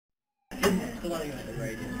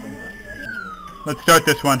Let's start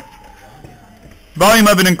this one. Volume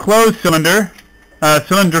of an enclosed cylinder,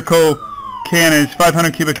 cylindrical can is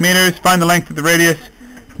 500 cubic meters. Find the length of the radius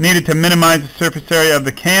needed to minimize the surface area of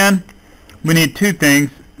the can. We need two things.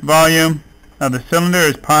 Volume of the cylinder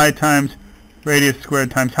is pi times radius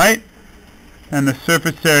squared times height. And the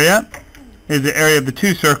surface area is the area of the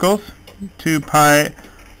two circles, 2 pi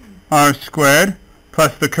r squared,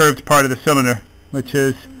 plus the curved part of the cylinder, which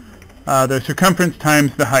is the circumference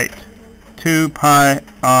times the height, 2 pi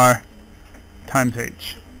r times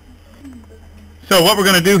h. So what we're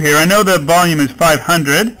going to do here, I know the volume is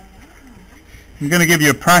 500. I'm going to give you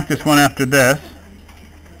a practice one after this.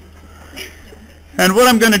 And what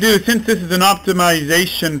I'm going to do, since this is an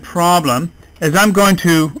optimization problem, is I'm going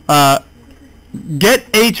to get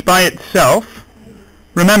h by itself.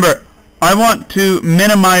 Remember, I want to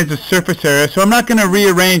minimize the surface area, so I'm not going to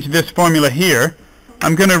rearrange this formula here.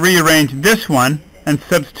 I'm going to rearrange this one and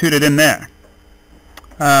substitute it in there.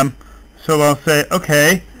 So I'll say,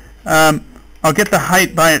 okay, I'll get the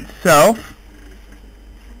height by itself,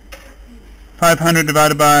 500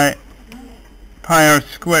 divided by pi r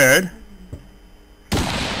squared.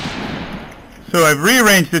 So I've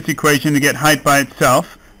rearranged this equation to get height by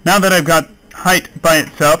itself. Now that I've got height by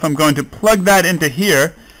itself, I'm going to plug that into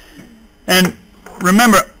here. And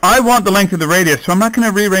remember, I want the length of the radius, so I'm not going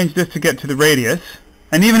to rearrange this to get to the radius.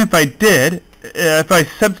 And even if I did, if I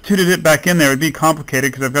substituted it back in there, it would be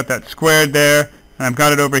complicated because I've got that squared there, and I've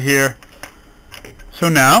got it over here. So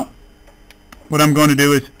now, what I'm going to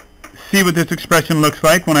do is see what this expression looks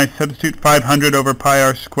like when I substitute 500 over pi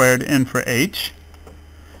r squared in for h.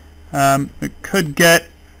 It could get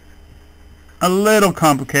a little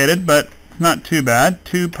complicated, but it's not too bad.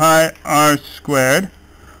 2 pi r squared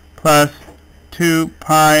plus 2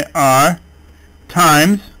 pi r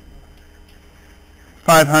times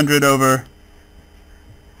 500 over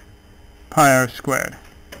pi r squared.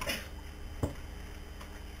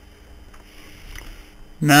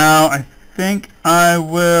 Now I think I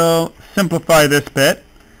will simplify this bit.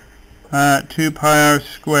 2 pi r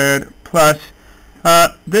squared plus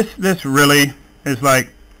this really is like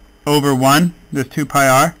over 1, this 2 pi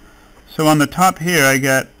r. So on the top here I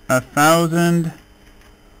get 1,000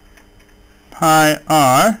 pi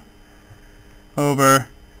r over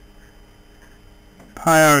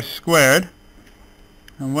pi r squared.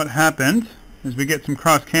 And what happens is we get some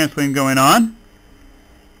cross-canceling going on.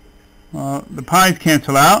 Well, the pi's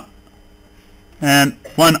cancel out, and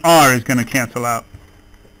 1 r is going to cancel out.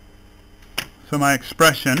 So my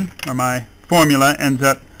expression, or my formula, ends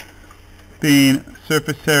up being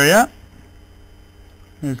surface area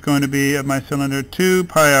is going to be of my cylinder 2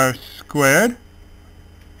 pi r squared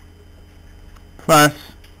plus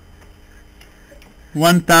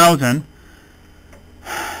 1,000.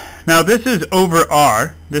 Now this is over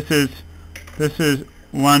r. This is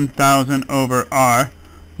 1,000 over r,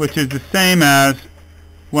 which is the same as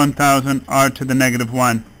 1,000 r to the negative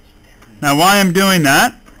 1. Now why I'm doing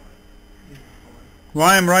that,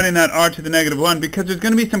 why I'm writing that r to the negative 1, because there's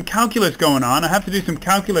going to be some calculus going on. I have to do some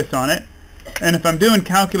calculus on it, and if I'm doing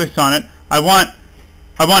calculus on it, I want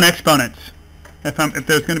exponents. If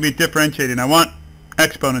there's going to be differentiating, I want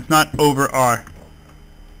exponents, not over r.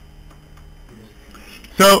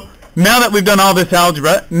 So now that we've done all this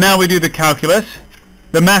algebra, now we do the calculus.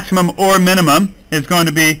 The maximum or minimum is going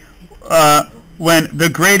to be when the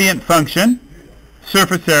gradient function,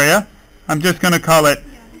 surface area, I'm just going to call it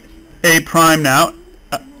a prime now.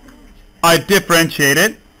 I differentiate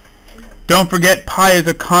it. Don't forget pi is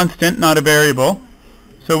a constant, not a variable.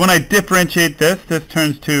 So when I differentiate this, this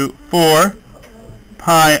turns to 4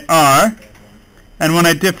 pi r. And when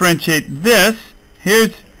I differentiate this,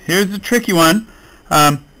 here's the tricky one.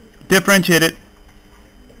 Differentiate it.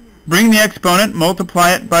 Bring the exponent,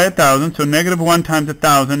 multiply it by 1,000. So negative 1 times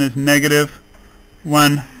 1,000 is negative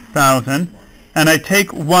 1,000. And I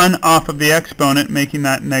take 1 off of the exponent, making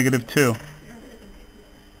that negative 2.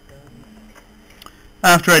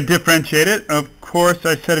 After I differentiate it, of course,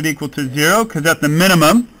 I set it equal to 0, because at the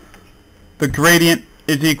minimum, the gradient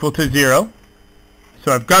is equal to 0.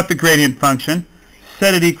 So I've got the gradient function,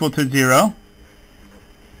 set it equal to 0.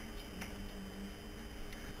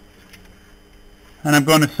 And I'm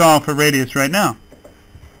going to solve for radius right now,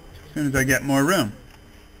 as soon as I get more room.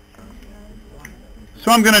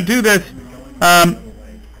 So I'm going to do this,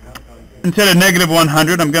 instead of negative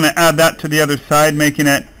 100, I'm going to add that to the other side, making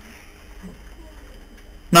it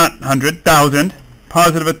not 100, 1,000,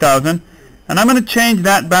 positive 1,000. And I'm going to change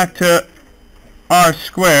that back to r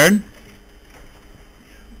squared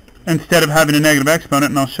instead of having a negative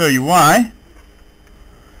exponent, and I'll show you why.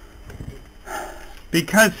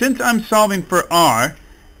 because since I'm solving for r,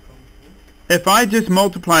 if I just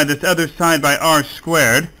multiply this other side by r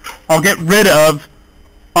squared, I'll get rid of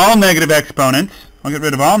all negative exponents. I'll get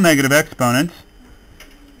rid of all negative exponents,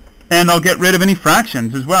 and I'll get rid of any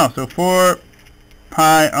fractions as well. So 4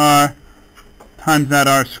 pi r times that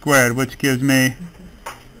r squared, which gives me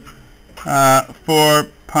 4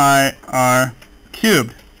 pi r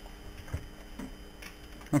cubed.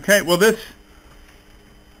 Okay, well this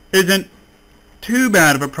isn't too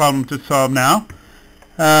bad of a problem to solve now.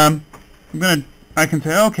 I can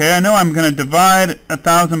say, okay, I know I'm going to divide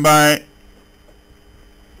 1,000 by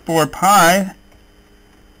 4 pi.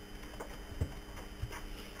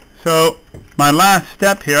 So my last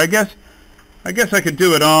step here, I guess I could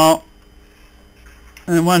do it all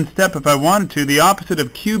in one step if I wanted to. The opposite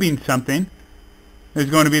of cubing something is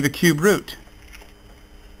going to be the cube root.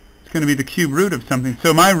 It's going to be the cube root of something.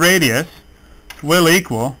 So my radius will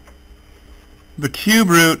equal the cube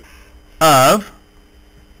root of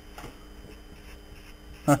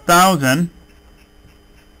 1,000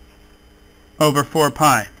 over 4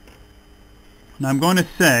 pi. Now I'm going to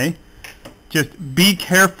say, just be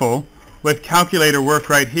careful with calculator work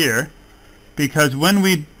right here, because when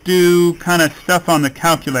we do kind of stuff on the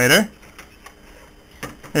calculator,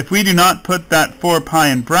 if we do not put that 4 pi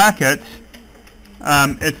in brackets,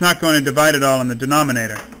 it's not going to divide it all in the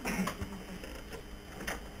denominator.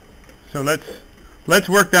 So let's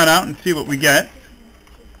work that out and see what we get.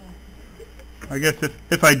 I guess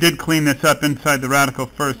if I did clean this up inside the radical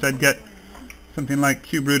first, I'd get something like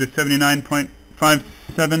cube root of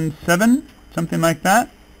 79.577, something like that,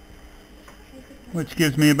 which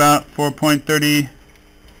gives me about 4.30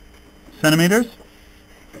 centimeters.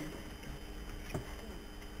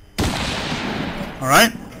 All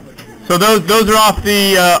right. So those are off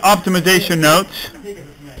the optimization notes.